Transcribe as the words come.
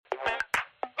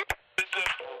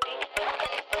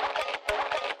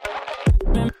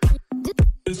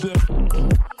Welcome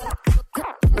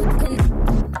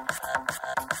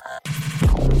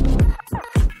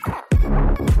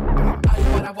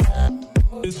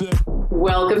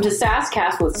to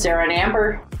Sasscast with Sarah and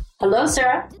Amber. Hello,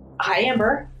 Sarah. Hi,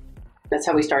 Amber. That's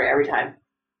how we start every time.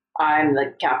 I'm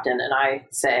the captain, and I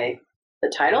say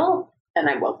the title, and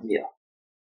I welcome you.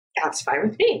 That's fine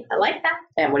with me. I like that.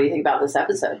 And what do you think about this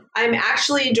episode? I'm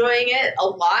actually enjoying it a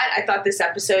lot. I thought this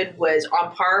episode was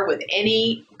on par with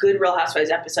any good Real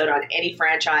Housewives episode on any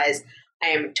franchise. I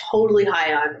am totally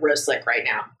high on Rose Slick right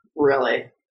now. Really?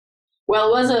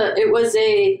 Well, it was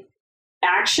a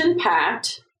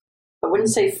action-packed, I wouldn't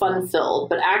say fun-filled,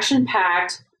 but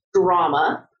action-packed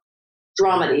dramedy,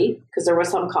 because there was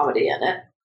some comedy in it.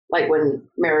 Like when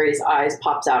Mary's eyes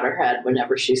pops out her head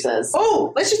whenever she says...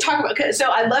 Oh, let's just talk about... So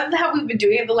I love how we've been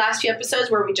doing it the last few episodes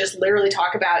where we just literally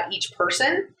talk about each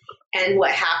person and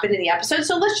what happened in the episode.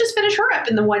 So let's just finish her up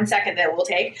in the 1 second that we'll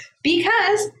take.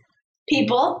 Because,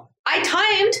 people, I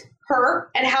timed her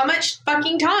and how much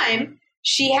fucking time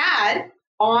she had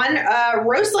on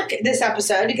Rose Slick this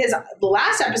episode, because the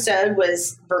last episode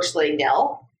was virtually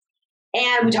nil.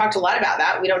 And we talked a lot about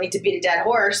that. We don't need to beat a dead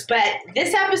horse. But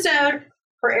this episode...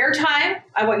 For airtime,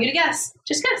 I want you to guess.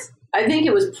 Just guess. I think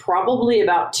it was probably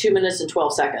about 2 minutes and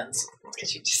 12 seconds. That's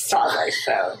because you just saw my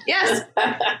phone. Yes.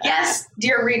 Yes,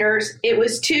 dear readers. It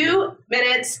was 2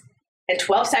 minutes and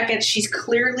 12 seconds. She's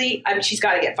clearly, she's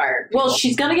got to get fired. Well,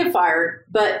 she's going to get fired.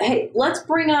 But, hey, let's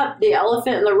bring up the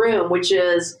elephant in the room, which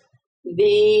is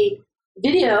the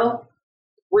audio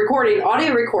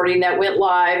recording that went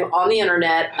live on the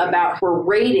internet about her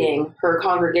rating her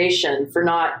congregation for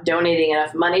not donating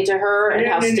enough money to her and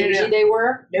how stingy they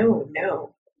were. No.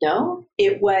 No?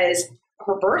 It was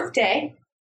her birthday.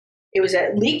 It was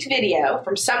a leaked video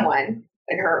from someone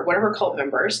and one of her cult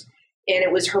members, and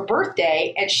it was her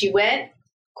birthday, and she went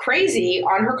crazy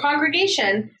on her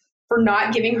congregation for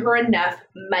not giving her enough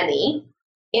money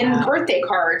in birthday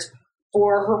cards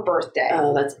for her birthday.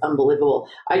 Oh, that's unbelievable.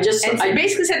 I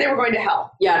basically said they were going to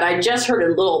hell. Yeah, and I just heard a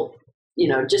little,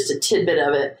 just a tidbit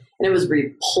of it, and it was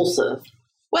repulsive.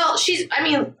 Well,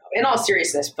 in all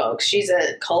seriousness, folks, she's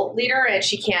a cult leader, and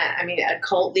a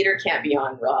cult leader can't be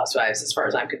on Real Housewives as far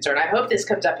as I'm concerned. I hope this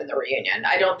comes up in the reunion.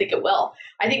 I don't think it will.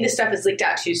 I think this stuff is leaked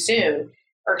out too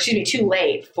too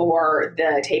late for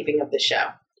the taping of the show.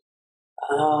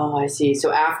 Oh, I see.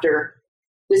 So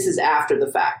this is after the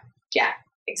fact. Yeah.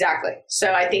 Exactly.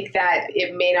 So I think that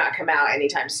it may not come out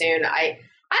anytime soon. I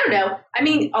don't know.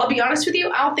 I'll be honest with you.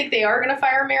 I don't think they are going to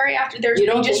fire Mary after they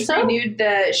just renewed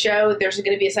the show. There's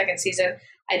going to be a second season.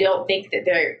 I don't think that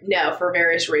for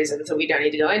various reasons that we don't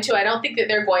need to go into. I don't think that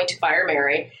they're going to fire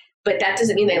Mary, but that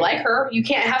doesn't mean they like her. You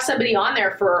can't have somebody on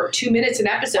there for 2 minutes an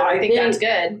episode. I think that's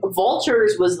good.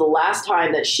 Vultures was the last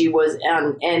time that she was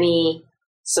on any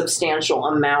substantial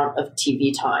amount of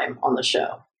TV time on the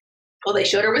show. Well, they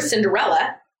showed her with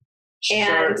Cinderella.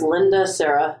 And Linda,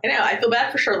 Sarah. I know. I feel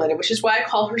bad for Charlotte, which is why I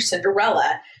call her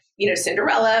Cinderella.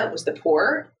 Cinderella was the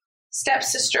poor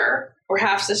stepsister or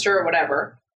half-sister or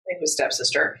whatever. I think it was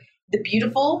stepsister. The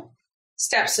beautiful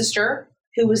stepsister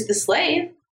who was the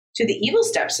slave to the evil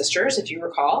stepsisters, if you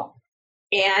recall.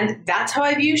 And that's how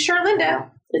I view Charlinda.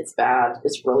 It's bad.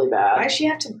 It's really bad. Why does she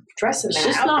have to dress in that outfit?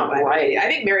 It's just not right. I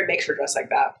think Mary makes her dress like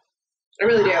that. I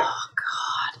really do. Oh,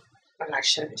 God. I'm not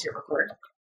sure if it's your record.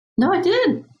 No, I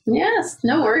did. Yes,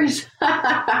 no worries.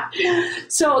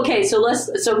 So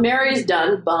Mary's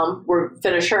done. Bum, we're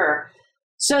finish her.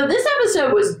 So this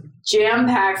episode was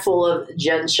jam-packed full of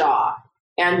Jen Shah.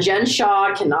 And Jen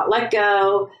Shah cannot let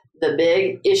go. The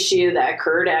big issue that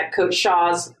occurred at Coach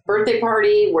Shah's birthday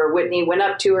party where Whitney went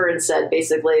up to her and said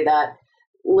basically that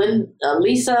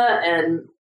Lisa and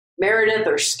Meredith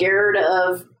are scared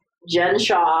of Jen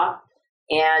Shah.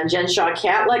 And Jen Shah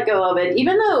can't let go of it,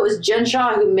 even though it was Jen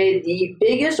Shah who made the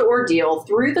biggest ordeal,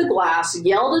 through the glass,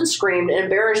 yelled and screamed, and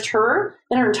embarrassed her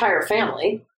and her entire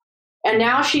family. And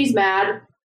now she's mad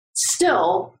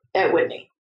still at Whitney.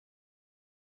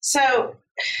 So,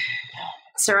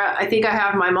 Sarah, I think I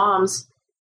have my mom's.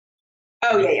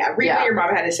 Oh, yeah. Read what your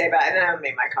mom had to say about it, and then I'll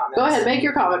make my comments. Go ahead, make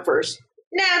your comment first.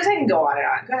 No, I can go on and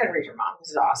on. Go ahead and read your mom.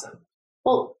 This is awesome.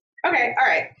 Well, okay, all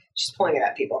right. She's pulling it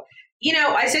up, people.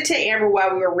 I said to Amber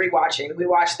while we were rewatching, we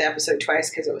watched the episode twice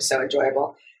because it was so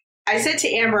enjoyable. I said to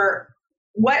Amber,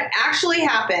 what actually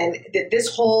happened that this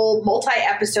whole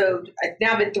multi-episode, it's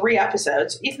now been 3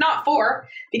 episodes, if not 4,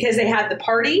 because they had the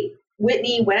party.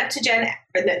 Whitney went up to Jen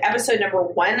for the episode number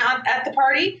 1 at the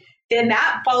party. Then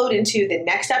that followed into the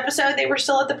next episode. They were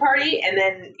still at the party. And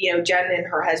then, Jen and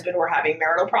her husband were having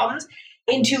marital problems.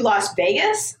 Into Las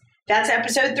Vegas. That's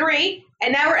episode 3.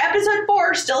 And now we're episode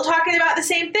 4, still talking about the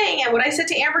same thing. And what I said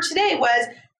to Amber today was,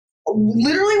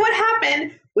 literally what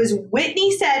happened was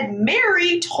Whitney said,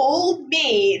 Mary told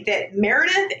me that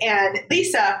Meredith and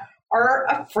Lisa are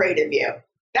afraid of you.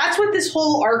 That's what this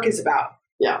whole arc is about.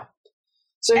 Yeah.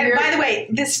 So and by the way,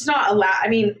 this is not allowed. I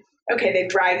mean, okay, they've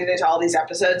dragged it into all these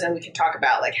episodes and we can talk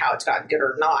about like how it's gotten good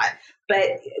or not,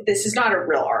 but this is not a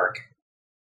real arc.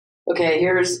 Okay,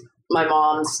 here's my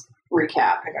mom's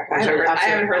recap. I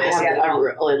haven't heard this yet. I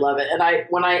really love it. And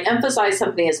when I emphasize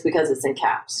something, it's because it's in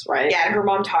caps, right? Yeah, and her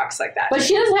mom talks like that. But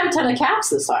she doesn't have a ton of caps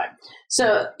this time.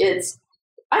 So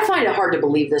I find it hard to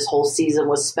believe this whole season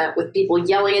was spent with people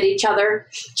yelling at each other.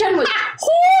 Jen was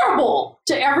horrible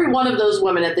to every one of those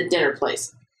women at the dinner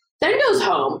place. Then goes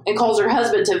home and calls her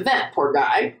husband to vent, poor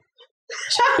guy.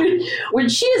 When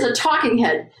she is a talking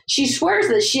head, she swears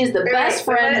that she is the best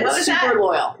friend and super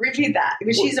loyal. Repeat that.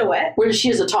 When she's a what? When she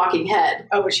is a talking head.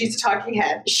 Oh, when she's a talking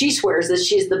head. She swears that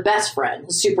she's the best friend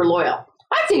and super loyal.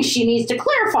 I think she needs to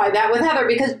clarify that with Heather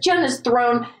because Jen has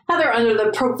thrown Heather under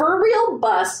the proverbial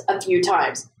bus a few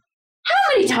times.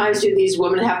 How many times do these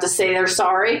women have to say they're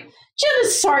sorry? Jen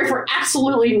is sorry for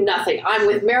absolutely nothing. I'm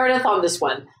with Meredith on this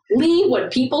one. Leave when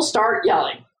people start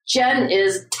yelling. Jen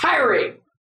is tiring.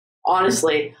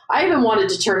 Honestly, I even wanted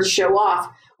to turn the show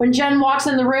off. When Jen walks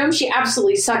in the room, she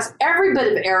absolutely sucks every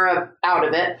bit of air out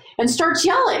of it and starts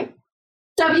yelling.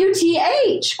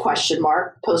 WTH? Question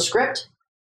mark. Postscript.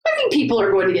 I think people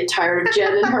are going to get tired of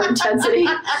Jen and her intensity,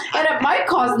 and it might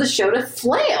cause the show to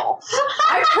flail.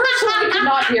 I personally could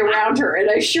not be around her, and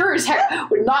I sure as heck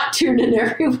would not tune in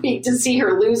every week to see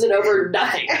her lose it over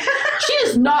nothing. She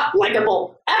is not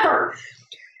likable, ever.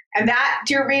 And that,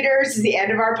 dear readers, is the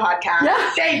end of our podcast.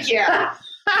 Yeah. Thank you.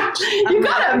 You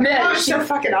gotta admit. That was so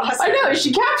fucking awesome. I know,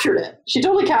 she captured it. She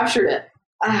totally captured it.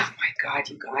 Oh my God,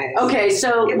 you guys. Okay,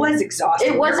 so. It was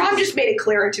exhausting. Your mom just made it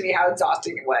clear to me how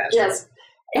exhausting it was. Yes.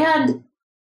 And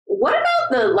what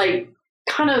about the,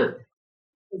 kind of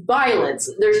violence?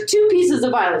 There's two pieces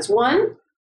of violence. One,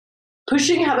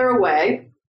 pushing Heather away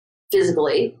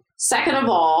physically. Second of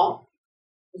all,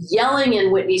 yelling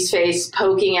in Whitney's face,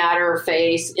 poking at her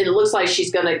face. It looks like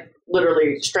she's going to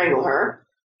literally strangle her.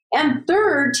 And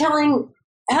third, telling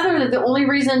Heather that the only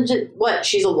reason,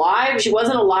 she's alive? She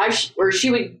wasn't alive, or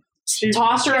she would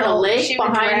toss her in a lake she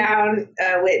behind. Would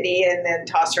drown Whitney and then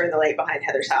toss her in the lake behind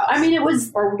Heather's house. I mean, it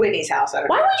was. Or Whitney's house. I don't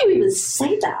know. Why would you even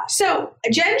say that? So,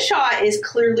 Jen Shaw is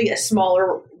clearly a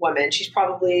smaller woman.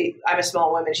 I'm a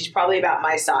small woman. She's probably about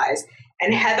my size.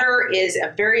 And Heather is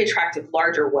a very attractive,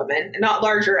 larger woman. Not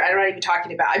larger, I'm not even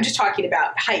talking about, I'm just talking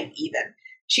about height even.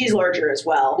 She's larger as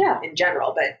well in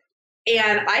general.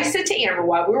 And I said to Amber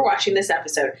while we were watching this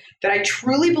episode that I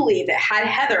truly believe that had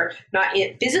Heather not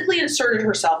physically inserted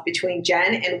herself between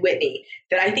Jen and Whitney,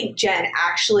 that I think Jen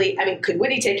actually, could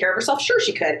Whitney take care of herself? Sure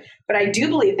she could. But I do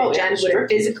believe that Jen would have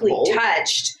physically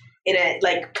touched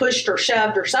pushed or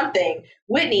shoved or something,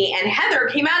 Whitney, and Heather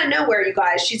came out of nowhere, you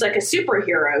guys. She's like a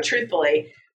superhero,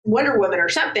 truthfully. Wonder Woman or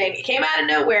something. It came out of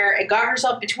nowhere and got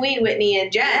herself between Whitney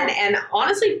and Jen, and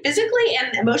honestly, physically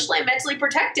and emotionally and mentally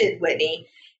protected Whitney.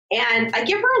 And I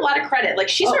give her a lot of credit. And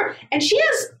she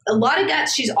has a lot of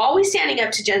guts. She's always standing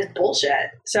up to Jen's bullshit.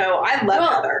 So I love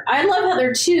Heather. I love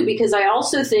Heather too, because I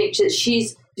also think that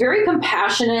she's very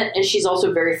compassionate and she's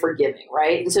also very forgiving,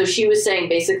 right? And so she was saying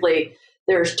basically,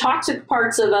 there's toxic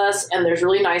parts of us and there's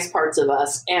really nice parts of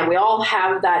us. And we all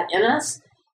have that in us.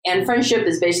 And friendship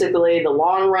is basically the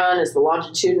long run, is the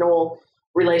longitudinal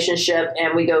relationship.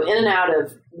 And we go in and out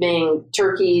of being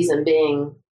turkeys and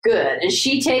being good. And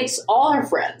she takes all her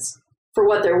friends for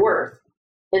what they're worth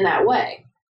in that way.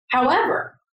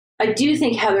 However, I do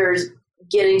think Heather's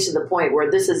getting to the point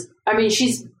where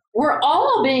we're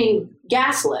all being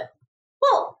gaslit.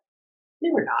 Well, no,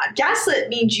 we're not. Gaslit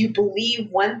means you believe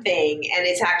one thing and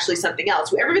it's actually something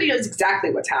else. Everybody knows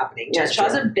exactly what's happening. Jen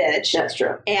Shaw's a bitch. That's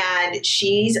true. And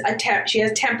she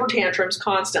has temper tantrums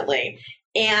constantly.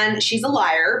 And she's a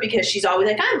liar because she's always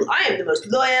like, I am the most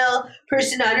loyal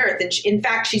person on earth. And in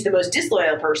fact, she's the most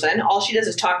disloyal person. All she does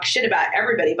is talk shit about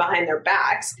everybody behind their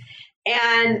backs.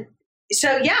 And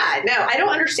so, I don't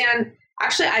understand.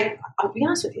 Actually, I'll be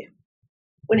honest with you.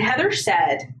 When Heather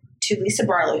said to Lisa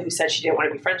Barlow, who said she didn't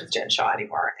want to be friends with Jen Shaw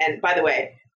anymore. And by the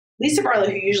way, Lisa Barlow,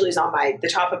 who usually is on the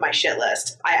top of my shit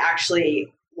list, I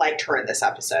actually liked her in this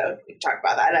episode. We can talk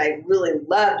about that. I really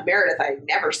loved Meredith. I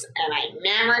never say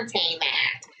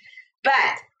that.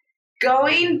 But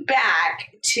going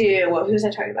back to, who was I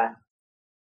talking about?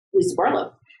 Lisa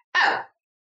Barlow. Oh,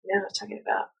 no, I was talking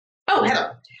about,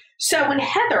 Heather. So when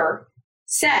Heather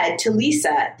said to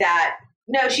Lisa that,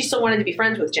 no, she still wanted to be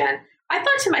friends with Jen, I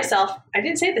thought to myself, I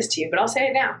didn't say this to you, but I'll say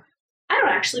it now. I don't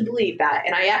actually believe that.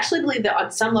 And I actually believe that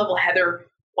on some level, Heather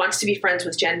wants to be friends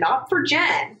with Jen, not for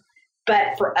Jen,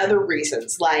 but for other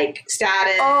reasons, like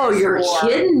status. Oh, you're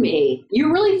kidding me.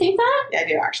 You really think that? Yeah, I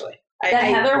do, actually. That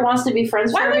Heather wants to be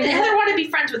friends with her? Why would Heather want to be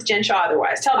friends with Jen Shah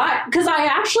otherwise? Tell me. Because I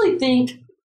actually think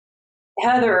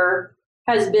Heather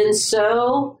has been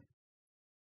so,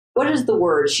 what is the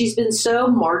word? She's been so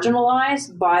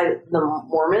marginalized by the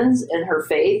Mormons and her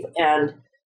faith and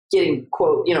getting,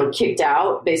 quote, kicked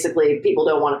out. Basically, people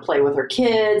don't want to play with her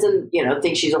kids and,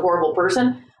 think she's a horrible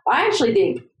person. I actually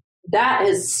think that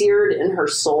has seared in her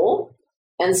soul.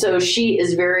 And so she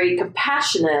is very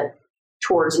compassionate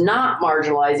towards not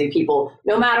marginalizing people,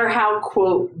 no matter how,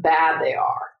 quote, bad they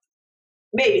are.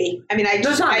 Maybe. I mean, it's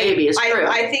true.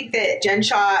 I think that Jen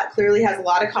Shah clearly has a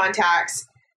lot of contacts.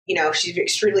 She's an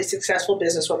extremely successful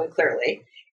businesswoman, clearly.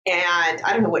 And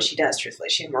I don't know what she does, truthfully.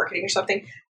 She's in marketing or something.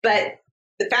 But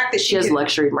the fact that she has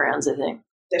luxury brands, I think.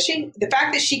 Does she? The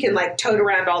fact that she can, tote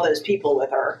around all those people with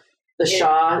her. The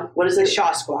Shah, what is it? The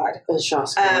Shah Squad. The Shah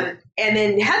Squad. And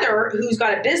then Heather, who's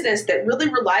got a business that really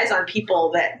relies on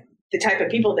people the type of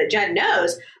people that Jen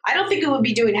knows, I don't think it would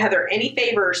be doing Heather any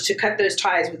favors to cut those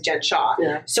ties with Jen Shah.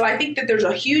 Yeah. So I think that there's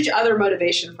a huge other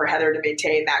motivation for Heather to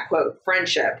maintain that, quote,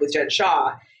 friendship with Jen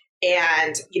Shah.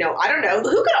 And, I don't know,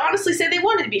 who could honestly say they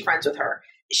wanted to be friends with her?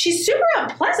 She's super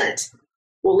unpleasant.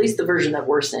 Well, at least the version that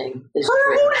we're seeing is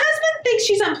her true. own husband thinks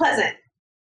she's unpleasant.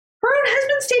 Her own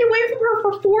husband stayed away from her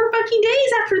for 4 fucking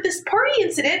days after this party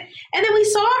incident. And then we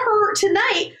saw her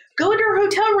tonight go into her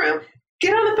hotel room,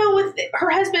 get on the phone with her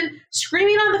husband,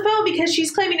 screaming on the phone because she's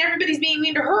claiming everybody's being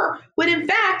mean to her, when in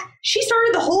fact, she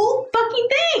started the whole fucking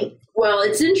thing. Well,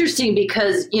 it's interesting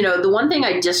because, the one thing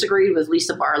I disagreed with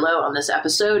Lisa Barlow on this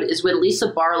episode is when Lisa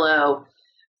Barlow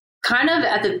kind of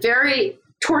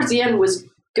towards the end was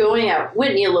going at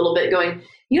Whitney a little bit, going,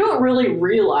 you don't really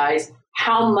realize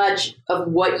how much of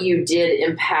what you did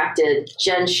impacted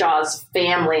Jen Shah's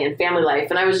family and family life.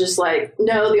 And I was just like,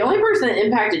 no, the only person that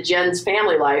impacted Jen's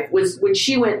family life was when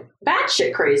she went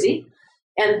batshit crazy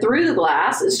and threw the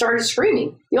glass and started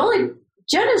screaming.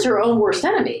 Jen is her own worst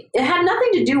enemy. It had nothing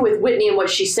to do with Whitney and what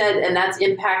she said, and that's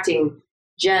impacting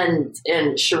Jen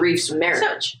and Sharif's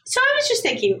marriage. So I was just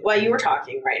thinking while you were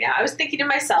talking right now, I was thinking to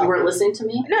myself. You weren't listening to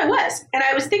me? No, I was. And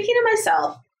I was thinking to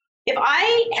myself, if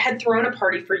I had thrown a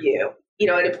party for you,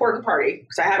 an important party,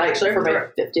 because I have actually for my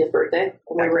 50th birthday.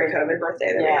 My great COVID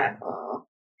birthday that we had.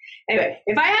 Anyway,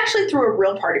 if I actually threw a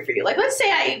real party for you, let's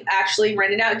say I actually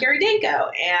rented out Gary Danko,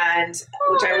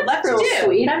 which I would love to do.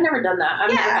 Sweet. I've never done that.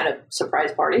 I've never had a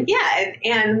surprise party. Yeah,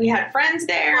 and we had friends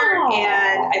there,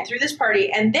 and I threw this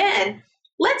party, and then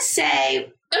let's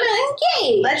say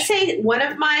one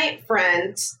of my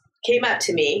friends came up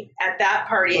to me at that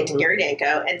party at Gary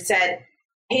Danko and said,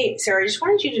 "Hey, Sarah, I just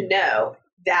wanted you to know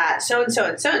that so-and-so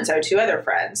and so-and-so, 2 other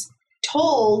friends,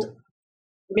 told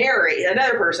Mary,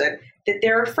 another person, that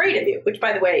they're afraid of you," which,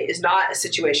 by the way, is not a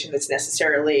situation that's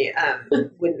necessarily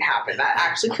wouldn't happen. That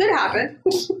actually could happen.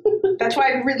 That's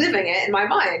why I'm reliving it in my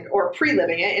mind, or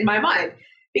pre-living it in my mind,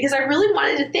 because I really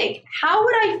wanted to think, how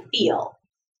would I feel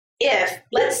if,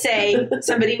 let's say,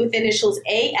 somebody with initials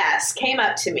AS came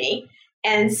up to me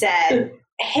and said,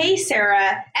 "Hey,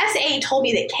 Sarah, SA told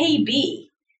me that KB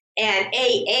and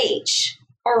AH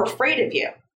are afraid of you."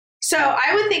 So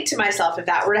I would think to myself, if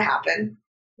that were to happen,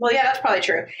 well, yeah, that's probably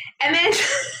true. And then,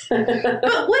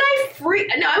 but would I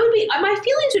I would be, my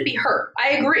feelings would be hurt.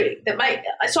 I agree that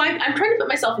I'm trying to put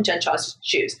myself in Jen Shah's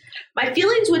shoes. My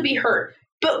feelings would be hurt,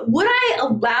 but would I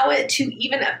allow it to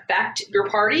even affect your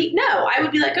party? No, I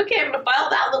would be like, okay, I'm going to file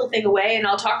that little thing away and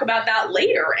I'll talk about that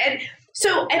later. And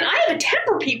I have a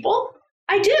temper, people.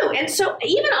 I do. And so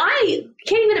even I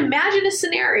can't even imagine a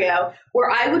scenario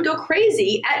where I would go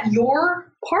crazy at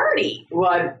your party.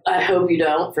 Well, I hope you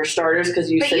don't, for starters, because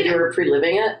you said you were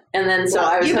pre-living it. And then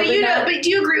I was hoping but do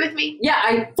you agree with me? Yeah,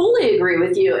 I fully agree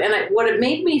with you. And what it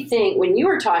made me think when you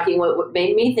were talking, what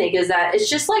made me think is that it's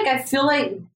just like, I feel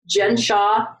like Jen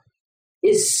Shah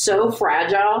is so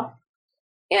fragile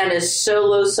and is so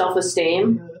low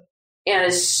self-esteem and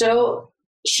is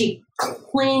she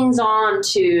clings on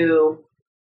to,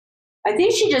 I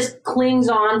think she just clings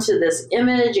on to this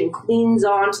image and clings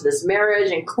on to this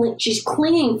marriage, and she's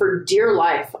clinging for dear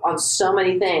life on so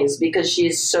many things because she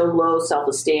is so low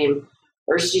self-esteem,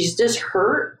 or she's just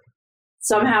hurt.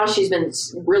 Somehow she's been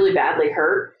really badly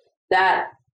hurt,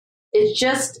 that it's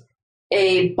just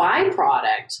a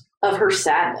byproduct of her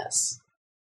sadness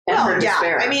and her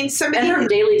despair. I mean, and her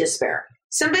daily despair.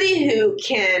 Somebody who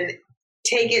can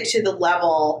take it to the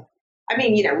level, I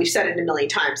mean, we've said it a million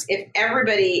times. If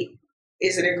everybody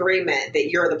is in agreement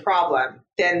that you're the problem,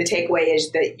 then the takeaway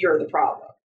is that you're the problem.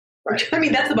 Right? I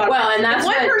mean, that's the bottom line. And that's if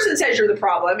one person says you're the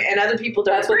problem and other people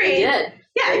don't agree, what they did.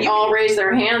 Yeah, They all raised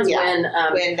their hands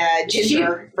when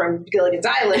Ginger from Gilligan's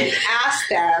Island asked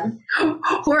them.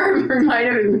 Or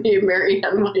reminded me of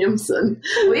Marianne Williamson.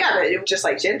 Well, yeah, but it was just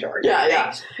like Ginger.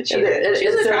 Yeah. She's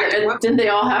an attractive woman. Didn't they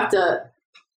all have to?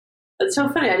 It's so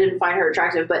funny. I didn't find her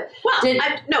attractive, but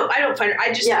I don't find her.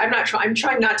 I'm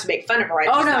trying not to make fun of her.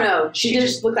 No. She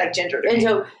just looked like Ginger. And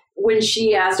so when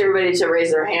she asked everybody to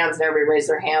raise their hands, and everybody raised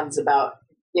their hands about,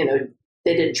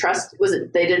 they didn't trust. Was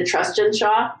it they didn't trust Jen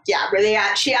Shaw? Yeah,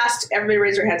 where she asked everybody to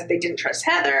raise their hands that they didn't trust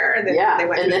Heather, and then they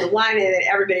went through the line, and then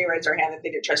everybody raised their hand that they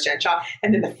didn't trust Jen Shaw.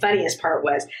 And then the funniest part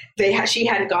was she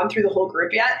hadn't gone through the whole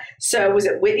group yet. So was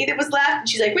it Whitney that was left? And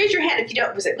she's like, "Raise your hand if you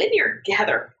don't." Was it Whitney or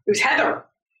Heather? It was Heather.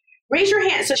 Raise your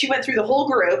hand. So she went through the whole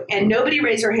group, and nobody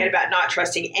raised their hand about not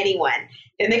trusting anyone.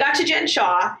 Then they got to Jen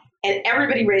Shaw, and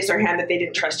everybody raised their hand that they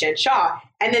didn't trust Jen Shaw.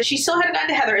 And then she still hadn't gotten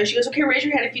to Heather, and she goes, "Okay, raise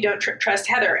your hand if you don't trust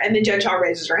Heather." And then Jen Shaw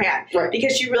raises her hand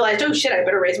because she realized, "Oh shit, I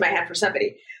better raise my hand for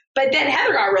somebody." But then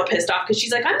Heather got real pissed off because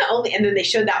she's like, "I'm the only." And then they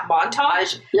showed that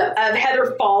montage of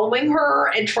Heather following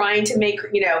her and trying to make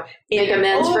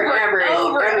amends for over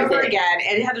and over again.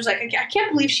 And Heather's like, "I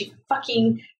can't believe she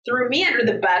fucking threw me under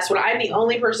the bus when I'm the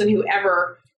only person who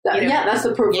ever." That's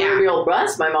the proverbial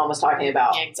bus my mom was talking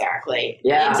about. Exactly.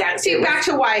 Yeah. Exactly. See, back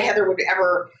to why Heather would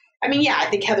ever. I mean, I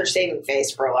think Heather's saving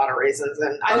face for a lot of reasons,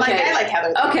 and I like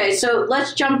Heather. Okay, so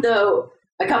let's jump though.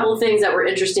 A couple of things that were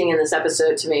interesting in this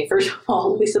episode to me. First of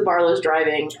all, Lisa Barlow's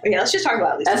driving. Yeah, let's just talk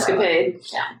about Lisa escapade. Barlow.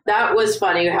 Yeah. That was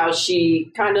funny how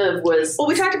she kind of was. Well,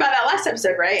 we talked about that last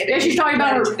episode, right? Yeah, she's talking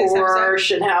about her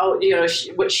Porsche and how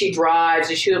what she drives.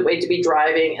 And she wouldn't wait to be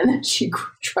driving, and then she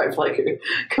drives like a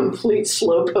complete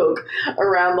slowpoke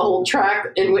around the whole track.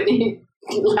 And Whitney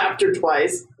laughed her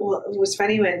twice. Well, it was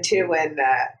funny when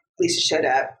Lisa showed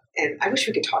up, and I wish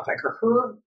we could talk like her.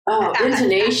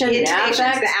 Intonation, the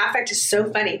affect is so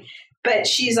funny. But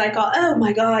she's like, "Oh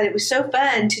my God, it was so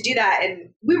fun to do that."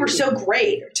 And we were so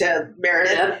great to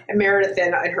Meredith. Yeah. And Meredith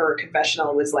in her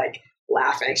confessional was like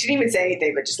laughing. She didn't even say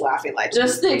anything, but just laughing. Like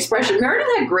just the expression. Meredith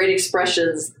had great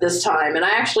expressions this time. And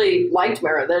I actually liked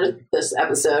Meredith this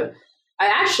episode. I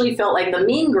actually felt like the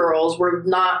mean girls were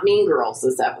not mean girls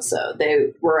this episode.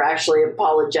 They were actually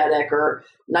apologetic or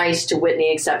nice to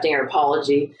Whitney, accepting her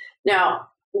apology. Now,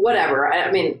 whatever.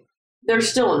 I mean, they're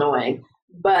still annoying,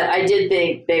 but I did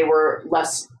think they were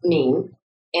less mean.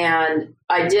 And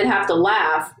I did have to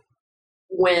laugh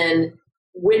when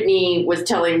Whitney was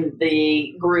telling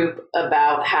the group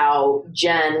about how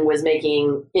Jen was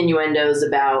making innuendos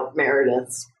about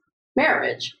Meredith's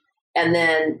marriage. And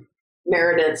then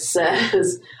Meredith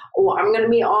says, "Oh, I'm going to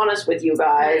be honest with you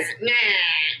guys."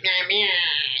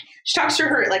 She talks through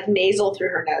her nasal through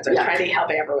her nose. I was trying to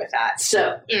help Amber with that.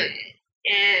 So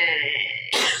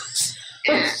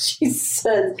she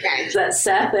says that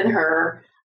Seth and her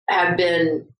have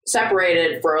been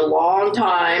separated for a long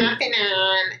time. Off and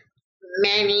on.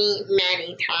 Many,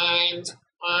 many times.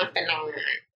 Off and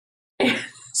on.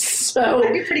 So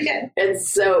that'd be pretty good. And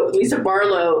so Lisa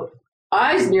Barlow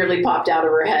eyes nearly popped out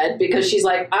of her head because she's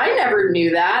like, "I never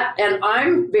knew that, and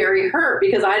I'm very hurt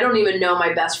because I don't even know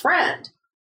my best friend."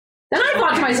 Then I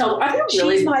thought to myself, "Are you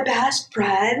really?" She's my best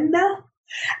friend.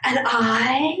 And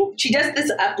she does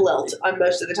this up lilt on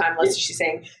most of the time, unless she's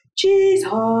saying,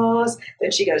 "Jesus,"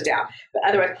 then she goes down. But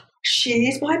otherwise,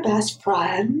 she's my best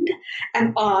friend,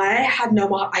 and I had no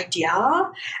more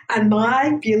idea, and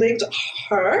my feelings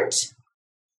hurt.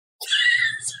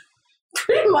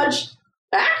 Pretty much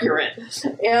accurate.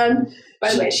 And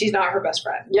by the way, she's not her best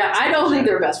friend. Yeah, I don't think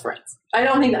they're best friends. I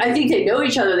think they know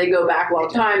each other. They go back a long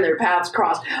time. Their paths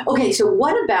cross. Okay, so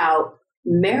what about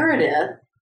Meredith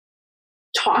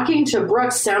talking to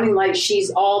Brooke, sounding like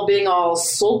she's being all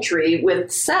sultry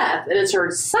with Seth, and it's her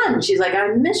son? She's like, "I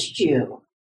missed you,"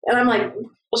 and I'm like,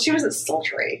 "Well, she wasn't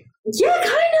sultry." Yeah,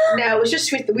 kind of. No, it was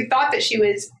just we thought that she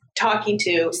was talking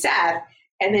to Seth,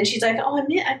 and then she's like, "Oh,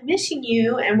 I'm missing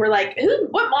you," and we're like,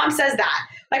 "What mom says that?"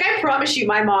 Like, I promise you,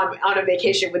 my mom on a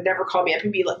vacation would never call me up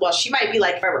and be like, well, she might be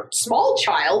like if I were a small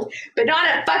child, but not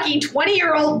a fucking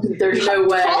 20-year-old There's no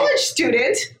way. College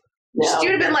student. No. She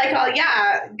would have been like, "Oh,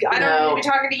 yeah, I don't need to be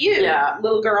talking to you,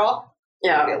 little girl."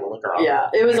 Yeah. Little girl. Yeah,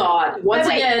 it was odd. Once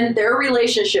again, their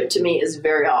relationship to me is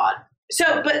very odd.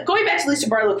 So, but going back to Lisa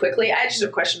Barlow quickly, I just have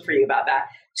a question for you about that.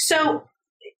 So,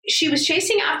 she was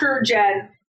chasing after Jen,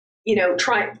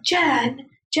 trying, Jen,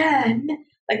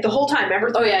 like the whole time. Remember?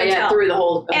 Through the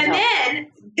whole hotel. And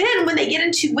then when they get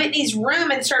into Whitney's room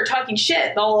and start talking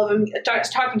shit, all of them start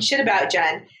talking shit about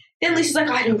Jen, then Lisa's like,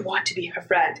 "I don't want to be her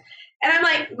friend." And I'm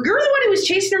like, "You're the one who was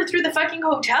chasing her through the fucking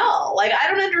hotel. Like, I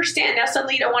don't understand. Now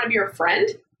suddenly you don't want to be her friend?"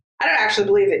 I don't actually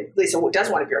believe that Lisa does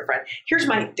want to be her friend. Here's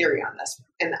my theory on this.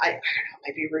 And I don't know, it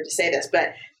might be rude to say this,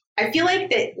 but I feel like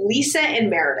that Lisa and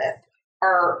Meredith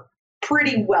are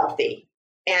pretty wealthy.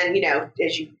 And, you know,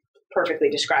 as you perfectly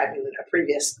described in a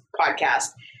previous podcast,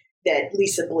 that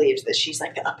Lisa believes that she's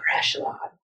like the upper echelon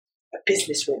of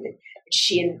businesswomen.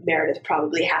 She and Meredith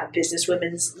probably have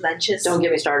businesswomen's lunches. Don't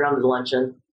get me started on the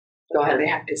luncheon. Go ahead. They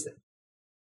have business.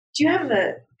 Do you have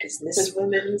a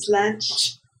businesswomen's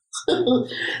lunch?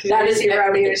 That is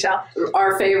Romy and Michelle.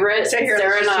 Our favorite. So here,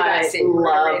 Sarah and I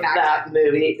love that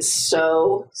movie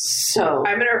so.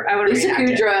 I want to Lisa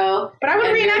reenact Kudrow, it. But I want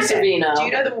to reenact it. Savino. Do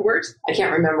you know the words? I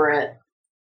can't remember it.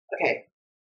 Okay.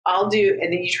 I'll do,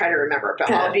 and then you try to remember it, but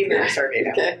I'll be Mary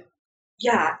Sorvino. Okay.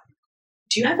 Yeah.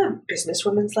 Do you have a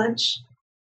businesswoman's lunch?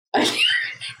 Damn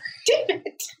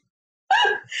it.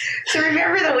 So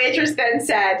remember the waitress then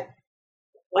said,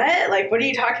 what? Like, what are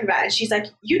you talking about? And she's like,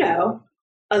 you know,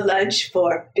 a lunch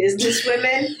for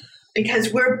businesswomen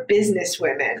because we're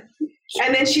businesswomen.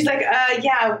 And then she's like,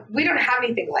 yeah, we don't have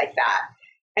anything like that.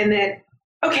 And then,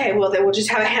 okay, well, then we'll just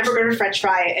have a hamburger and a French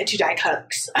fry and 2 Diet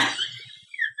Cokes.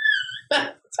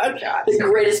 Oh, God. The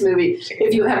greatest movie.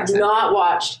 If you have not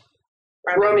watched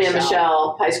Romy and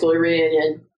Michelle High School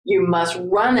Reunion, you must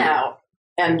run out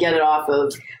and get it off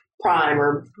of Prime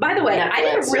or By the way, Netflix I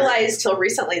didn't realize till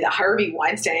recently that Harvey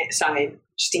Weinstein,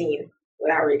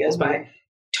 however he goes by,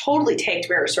 totally tanked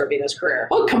Mary Sorvino's career.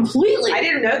 Oh, completely. I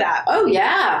didn't know that. Oh,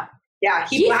 yeah. Yeah,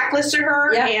 he blacklisted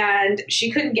her, and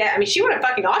she couldn't get. I mean, she won a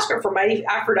fucking Oscar for Mighty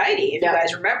Aphrodite, if you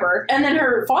guys remember. And then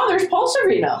her father's Paul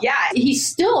Sorvino. Yeah, he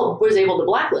still was able to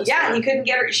blacklist. Yeah, her. he couldn't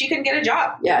get her. She couldn't get a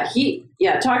job. Yeah,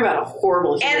 talk about a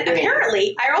horrible human And being.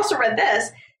 apparently, I also read this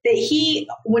that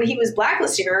when he was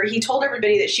blacklisting her, he told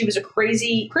everybody that she was a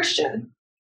crazy Christian.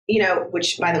 You know,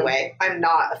 which by the way, I'm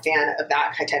not a fan of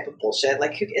that type of bullshit.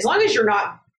 Like, as long as you're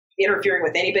not interfering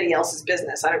with anybody else's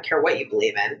business. I don't care what you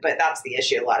believe in, but that's the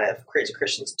issue. A lot of crazy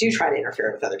Christians do try to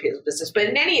interfere with other people's business. But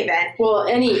in any event, well,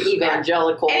 any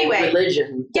evangelical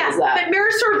religion does that. But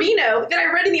Mary Sorvino, that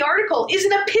I read in the article, is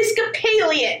an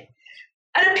Episcopalian.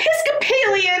 An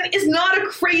Episcopalian is not a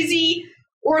crazy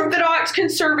Orthodox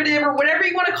conservative or whatever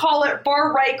you want to call it,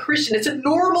 far right Christian. It's a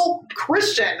normal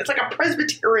Christian. It's like a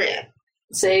Presbyterian.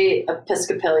 Say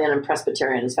Episcopalian and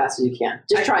Presbyterian as fast as you can.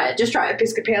 Try it. Just try it.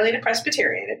 Episcopalian and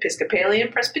Presbyterian.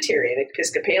 Episcopalian, Presbyterian.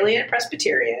 Episcopalian,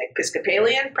 Presbyterian.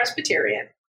 Episcopalian, Presbyterian.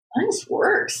 Nice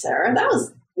work, Sarah. That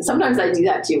was. Sometimes I do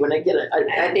that too when I get it.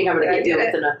 I think I'm going to get you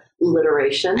with an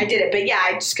alliteration. I did it, but yeah,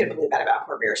 I just couldn't believe that about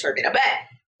poor Mary Sorvino. But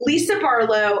Lisa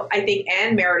Barlow, I think,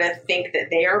 and Meredith think that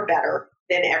they are better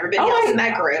than everybody else in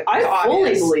that group. I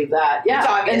fully believe that.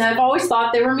 Yeah. And I've always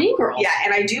thought they were mean girls. Yeah.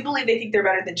 And I do believe they think they're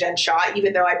better than Jen Shaw,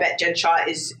 even though I bet Jen Shaw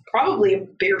is probably a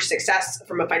bigger success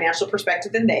from a financial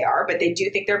perspective than they are, but they do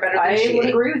think they're better than she. I would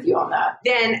agree with you on that.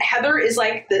 Then Heather is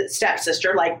like the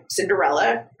stepsister, like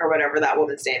Cinderella or whatever that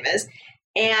woman's name is.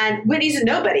 And Whitney's a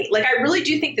nobody. Like, I really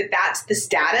do think that that's the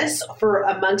status for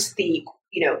amongst the,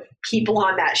 people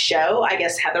on that show. I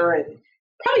guess Heather and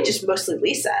probably just mostly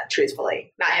Lisa,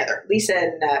 truthfully. Not Heather. Lisa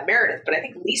and Meredith. But I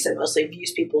think Lisa mostly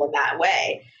views people in that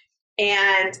way.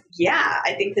 And yeah,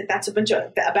 I think that that's a bunch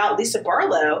of, about Lisa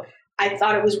Barlow. I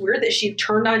thought it was weird that she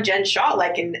turned on Jen Shaw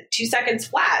like in 2 seconds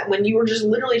flat when you were just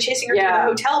literally chasing her to the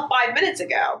hotel 5 minutes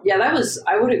ago. Yeah,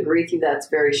 I would agree with you. That's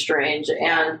very strange.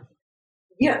 And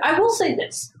I will say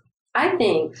this. I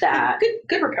think that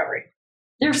good recovery.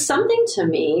 There's something to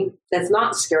me that's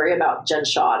not scary about Jen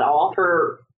Shaw at all.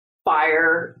 Her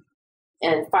fire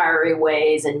and fiery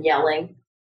ways and yelling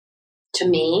to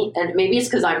me, and maybe it's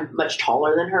because I'm much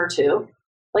taller than her too.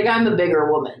 Like, I'm a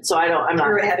bigger woman, so I'm not.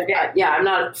 You're a Heather Gay. Yeah, I'm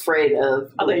not afraid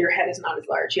of. Although your head is not as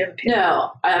large, you have a pinhead.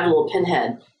 No, I have a little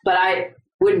pinhead, but I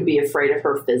wouldn't be afraid of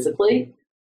her physically.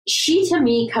 She to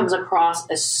me comes across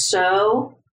as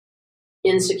so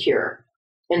insecure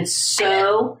and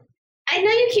so. I know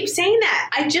you keep saying that.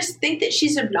 I just think that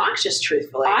she's obnoxious,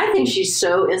 truthfully. I think she's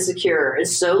so insecure and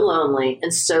so lonely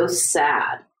and so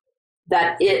sad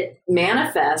that it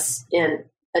manifests in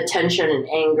attention and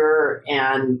anger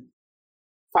and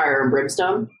fire and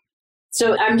brimstone.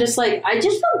 So I'm just like, I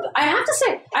have to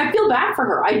say, I feel bad for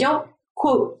her. I don't,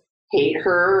 quote, hate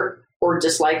her or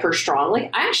dislike her strongly.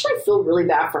 I actually feel really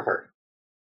bad for her.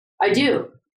 I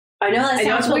do. I know that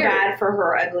sounds weird. I don't feel bad for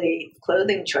her ugly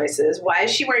clothing choices. Why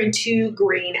is she wearing 2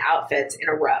 green outfits in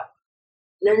a row?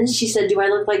 Then she said, do I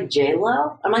look like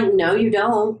J-Lo? I'm like, no, you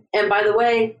don't. And by the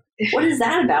way, what is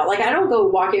that about? Like, I don't go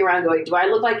walking around going, do I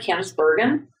look like Candice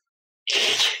Bergen?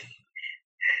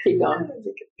 Keep going.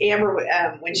 Amber,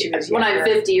 when she was when younger. I'm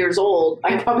 50 years old,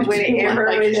 I probably when Amber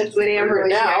was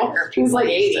now. younger. She was like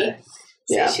 80.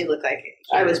 Yeah. She looked like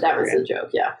That was a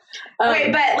joke, yeah.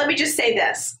 Okay, but let me just say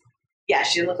this. Yeah,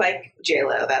 she looked like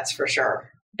J-Lo, that's for sure.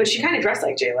 But she kind of dressed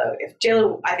like J-Lo. If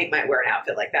J-Lo, I think, might wear an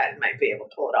outfit like that and might be able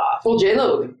to pull it off. Well,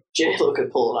 J-Lo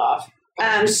could pull it off.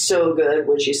 She was so good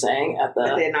what she sang at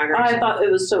the inauguration. I thought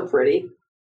it was so pretty.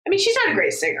 I mean, she's not a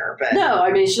great singer, but... No,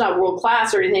 I mean, she's not world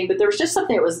class or anything, but there was just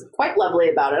something that was quite lovely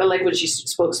about it. I like when she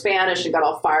spoke Spanish and got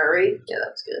all fiery. Yeah,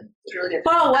 that was good. It was really good.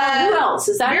 Oh, well, who else?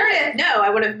 Is that Meredith?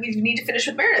 No, we need to finish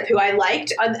with Meredith, who I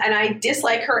liked, and I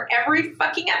dislike her every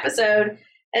fucking episode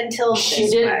until she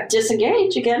did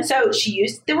disengage again. So she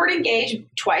used the word engage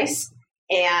twice,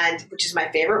 and which is my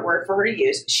favorite word for her to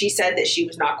use. She said that she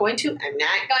was not going to. I'm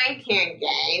not going to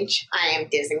engage. I am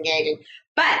disengaging.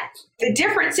 But the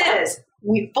difference is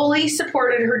we fully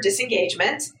supported her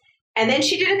disengagement. And then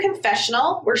she did a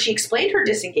confessional where she explained her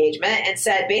disengagement and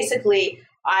said, basically,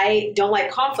 I don't like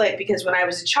conflict because when I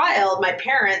was a child, my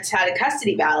parents had a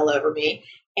custody battle over me.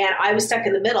 And I was stuck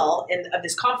in the middle of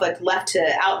this conflict, left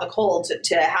out in the cold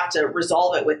to have to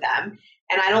resolve it with them.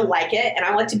 And I don't like it. And I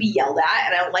don't like to be yelled at.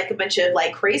 And I don't like a bunch of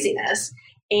like craziness.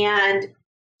 And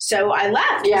so I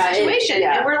left the situation.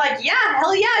 And we're like, yeah,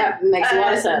 hell yeah. That makes a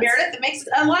lot of sense. Meredith, it makes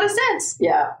a lot of sense.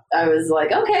 Yeah. I was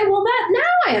like, okay, well, now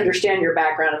I understand your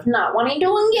background of not wanting to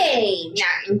engage.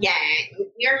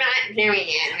 You're not doing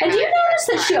it. And do you notice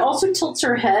that she also tilts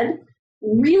her head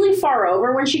really far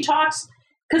over when she talks?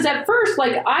 Because at first,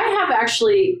 like, I have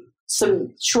actually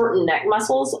some shortened neck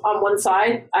muscles on one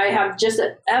side. I have just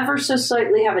ever so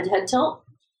slightly have a head tilt.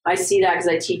 I see that because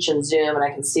I teach in Zoom and I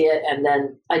can see it. And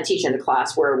then I teach in a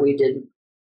class where we did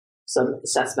some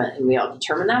assessment and we all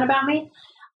determined that about me.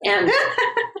 And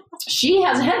she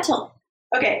has a head tilt.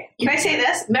 Okay, can I say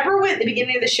this? Remember at the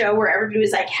beginning of the show where everybody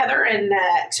was like, Heather and,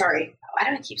 I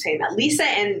don't keep saying that, Lisa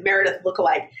and Meredith look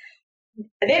alike.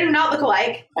 They do not look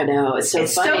alike. I know. It's so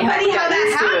funny how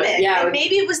that happened. Yeah. And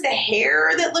maybe it was the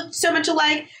hair that looked so much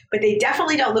alike, but they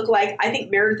definitely don't look alike. I think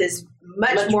Meredith is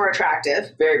much more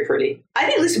attractive. Very pretty. I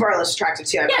think Lisa Barlow's attractive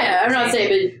too. I'm not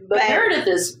saying, but Meredith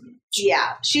is...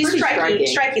 Yeah, she's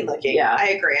striking looking. Yeah. I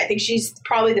agree. I think she's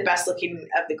probably the best looking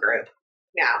of the group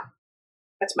now.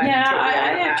 That's my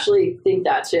I actually think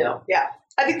that too. Yeah.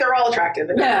 I think they're all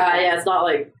attractive. Yeah, it's not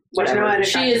like whatever.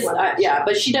 She is,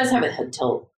 but she does have a head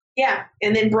tilt. Yeah,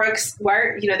 and then Brooks,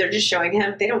 they're just showing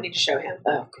him. They don't need to show him.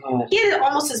 Oh, God. He had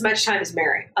almost as much time as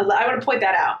Mary. I want to point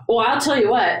that out. Well, I'll tell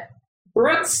you what.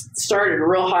 Brooks started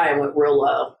real high and went real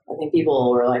low. I think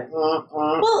people were like, Well,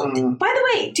 by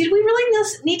the way, did we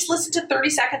really need to listen to 30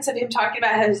 seconds of him talking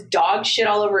about how his dog shit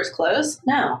all over his clothes?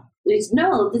 No.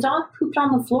 The dog pooped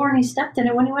on the floor and he stepped in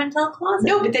it when he went into the closet.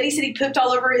 No, but then he said he pooped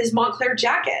all over his Montclair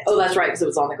jacket. Oh, that's right, because it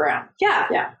was on the ground. Yeah.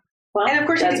 Yeah. Well, and of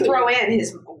course, you can throw in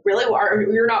his,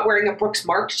 you're not wearing a Brooks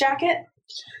Marks jacket?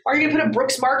 Are you going to put a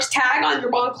Brooks Marks tag on your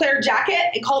Montclair jacket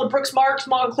and call it a Brooks Marks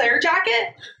Montclair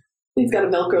jacket? He's got a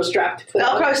Velcro strap to put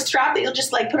Velcro strap that you'll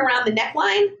just put around the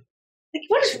neckline? Like,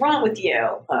 what is wrong with you?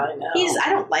 I know. I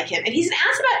don't like him. And he's an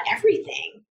ass about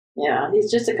everything. Yeah, he's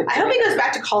just a complainer. I hope he goes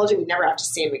back to college and we never have to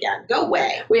see him again. Go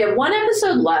away. We have one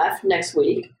episode left next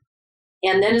week.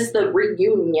 And then it's the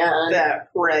reunion. The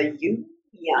reunion.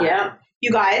 Yeah.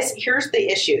 You guys, here's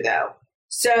the issue, though.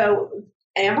 So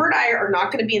Amber and I are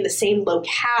not going to be in the same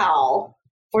locale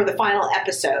for the final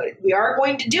episode. We are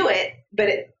going to do it, but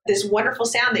this wonderful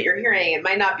sound that you're hearing, it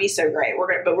might not be so great.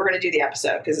 We're going to do the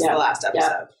episode because it's the last episode.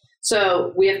 Yeah.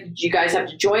 So you guys have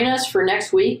to join us for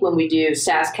next week when we do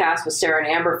Sasscast with Sarah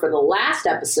and Amber for the last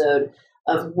episode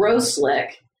of Rose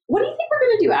Slick. What do you think we're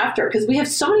going to do after? Because we have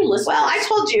so many listeners. Well, I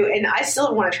told you, and I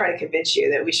still want to try to convince you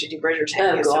that we should do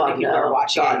Bridgerton because so many people are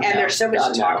watching it, and there's so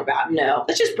much to talk about. No.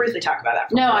 Let's just briefly talk about that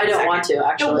for I don't want to,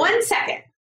 actually. No, 1 second.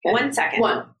 Okay. 1 second.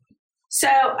 One. So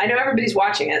I know everybody's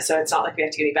watching it, so it's not like we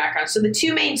have to give you background. So the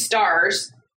two main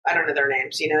stars, I don't know their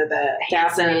names, the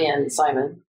Daphne and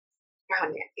Simon.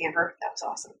 Oh, Amber, that was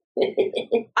awesome.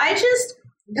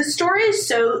 The story is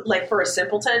so, for a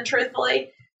simpleton,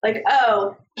 truthfully,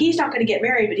 he's not going to get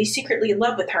married, but he's secretly in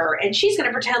love with her, and she's going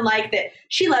to pretend that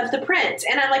she loves the prince.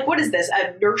 And I'm like, what is this,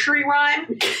 a nursery rhyme?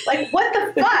 What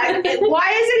the fuck? Why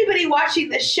is anybody watching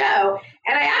this show?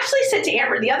 And I actually said to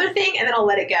Amber, the other thing, and then I'll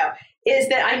let it go, is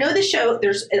that I know the show,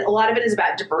 there's a lot of it is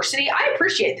about diversity. I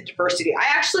appreciate the diversity. I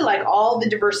actually like all the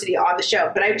diversity on the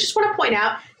show, but I just want to point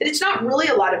out that it's not really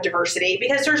a lot of diversity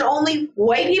because there's only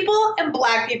white people and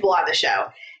black people on the show.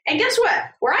 And guess what?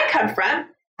 Where I come from,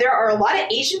 there are a lot of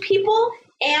Asian people,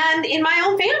 and in my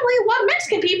own family, a lot of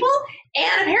Mexican people,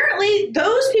 and apparently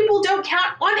those people don't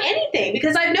count on anything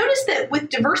because I've noticed that with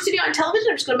diversity on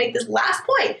television, I'm just going to make this last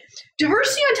point.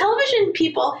 Diversity on television,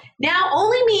 people, now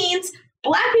only means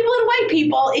black people and white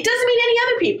people. It doesn't mean any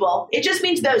other people. It just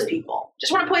means those people.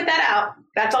 Just want to point that out.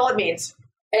 That's all it means.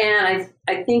 And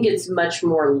I think it's much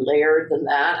more layered than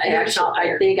that.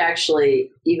 I think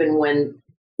actually, even when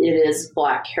it is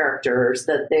black characters,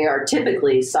 that they are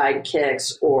typically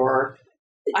sidekicks, or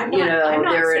they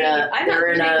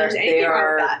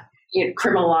are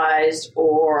criminalized,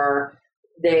 or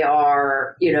they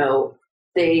are,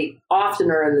 they often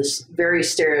are in this very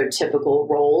stereotypical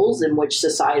roles in which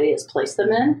society has placed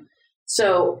them in.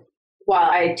 So while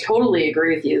I totally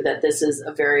agree with you that this is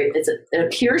it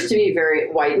appears to be very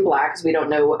white and black, because we don't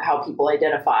know how people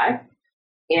identify.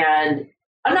 And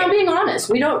I'm not being honest.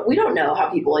 We don't know how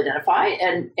people identify.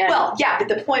 And well, yeah, but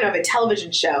the point of a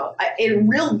television show, in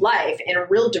real life, in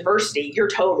real diversity, you're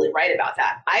totally right about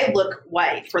that. I look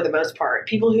white for the most part.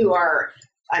 People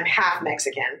I'm half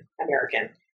Mexican American.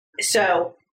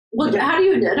 So, well, how do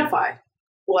you identify?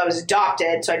 Well, I was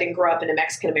adopted, so I didn't grow up in a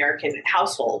Mexican-American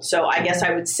household. So I guess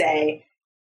I would say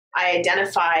I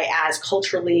identify as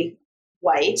culturally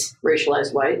white.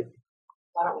 Racialized white?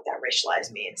 I don't know what that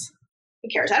racialized means. Who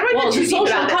cares? I don't want to get too deep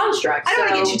about construct. I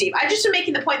don't want to get too deep. I'm just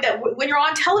making the point that when you're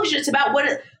on television, it's about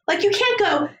you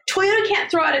can't Toyota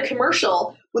can't throw out a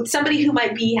commercial with somebody who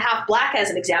might be half black, as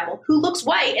an example, who looks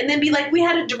white, and then be like, we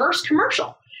had a diverse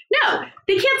commercial. No,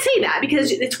 they can't say that,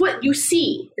 because it's what you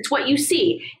see. It's what you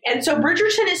see. And so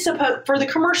Bridgerton is supposed for the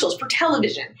commercials, for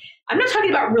television. I'm not talking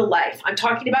about real life. I'm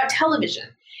talking about television.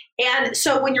 And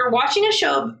so when you're watching a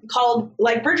show called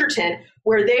like Bridgerton,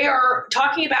 where they are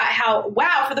talking about how,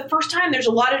 wow, for the first time, there's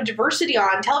a lot of diversity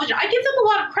on television. I give them a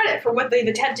lot of credit for what they've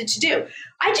attempted to do.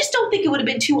 I just don't think it would have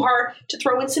been too hard to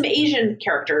throw in some Asian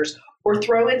characters or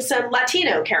throw in some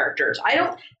Latino characters.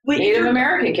 Native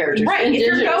American characters. Right. If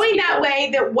you're going people. that way,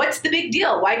 then what's the big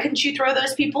deal? Why couldn't you throw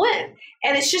those people in?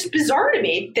 And it's just bizarre to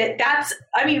me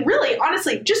really,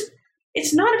 honestly,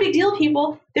 it's not a big deal,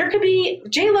 people. There could be,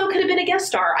 J-Lo could have been a guest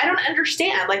star. I don't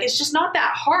understand. It's just not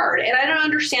that hard. And I don't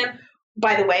understand,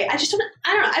 by the way, I just don't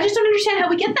understand how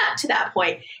we get to that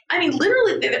point. I mean,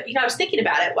 literally, I was thinking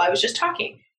about it while I was just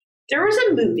talking. There was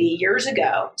a movie years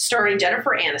ago starring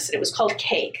Jennifer Aniston. It was called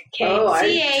Cake.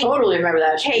 I totally remember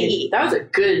that. K-E. That was a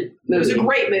good movie. It was a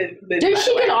great movie. Did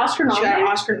she get Oscar nominated? She got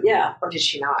Oscar, yeah. Or did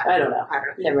she not? I don't know.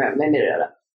 Never. I made it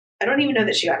up. I don't even know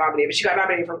that she got nominated, but she got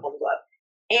nominated for Golden Globe.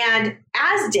 And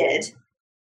as did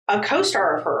a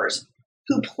co-star of hers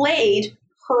who played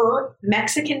her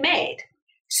Mexican maid.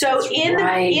 So in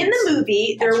the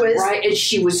movie, there was right, and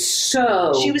she was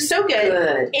so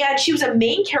good, and she was a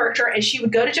main character, and she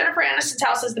would go to Jennifer Aniston's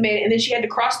house as the maid, and then she had to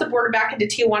cross the border back into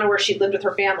Tijuana where she lived with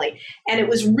her family. And it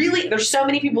was really, there's so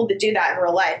many people that do that in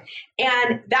real life,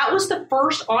 and that was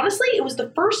it was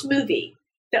the first movie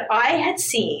that I had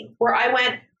seen where I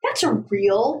went, that's a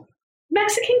real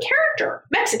Mexican character,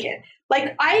 Mexican.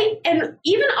 And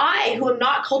even I, who am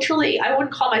not culturally, I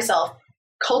wouldn't call myself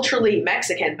culturally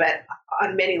Mexican, but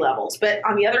on many levels. But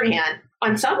on the other hand,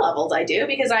 on some levels I do,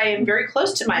 because I am very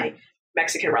close to my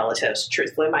Mexican relatives,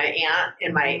 truthfully, my aunt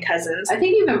and my cousins. I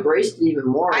think you've embraced it even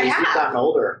more as you've gotten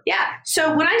older. Yeah.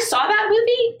 So when I saw that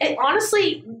movie, it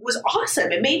honestly was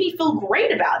awesome. It made me feel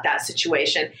great about that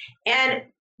situation. And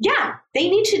yeah, they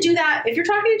need to do that. If you're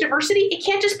talking to diversity, it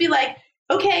can't just be like,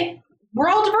 okay, we're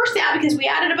all diverse now because we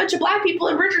added a bunch of black people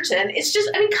in Bridgerton. It's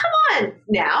just, come on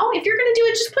now. If you're going to do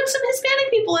it, just put some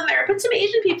Hispanic people in there. Put some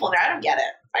Asian people in there. I don't get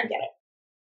it.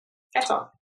 That's all.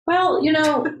 Well,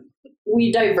 we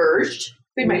diverged.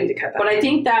 We might need to cut that. But I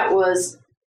think that was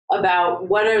about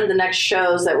what are the next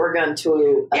shows that we're going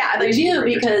to review,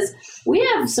 because we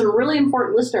have some really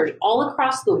important listeners all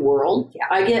across the world. Yeah.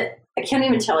 I can't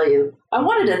even tell you. I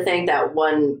wanted to thank that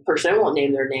one person. I won't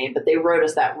name their name, but they wrote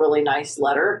us that really nice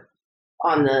letter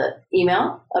on the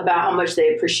email about how much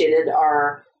they appreciated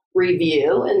our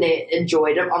review, and they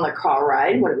enjoyed it on the car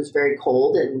ride when it was very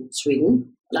cold in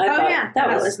Sweden. And I thought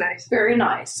that was nice. Very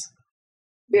nice.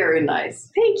 Very nice.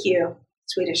 Thank you,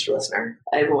 Swedish listener.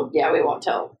 We won't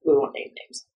name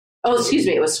names. Oh, excuse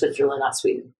me. It was Switzerland, not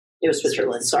Sweden. It was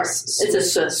Switzerland. Sorry.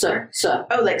 It's a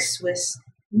Oh, like Swiss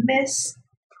Miss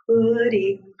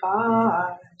Pudding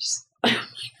Bars.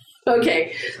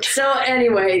 Okay. So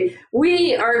anyway,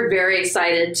 we are very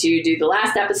excited to do the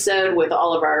last episode with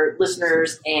all of our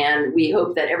listeners, and we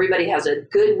hope that everybody has a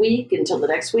good week until the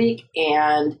next week.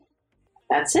 And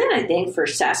that's it, I think, for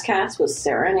SassCast with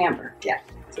Sarah and Amber. Yeah.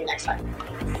 See you next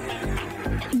time.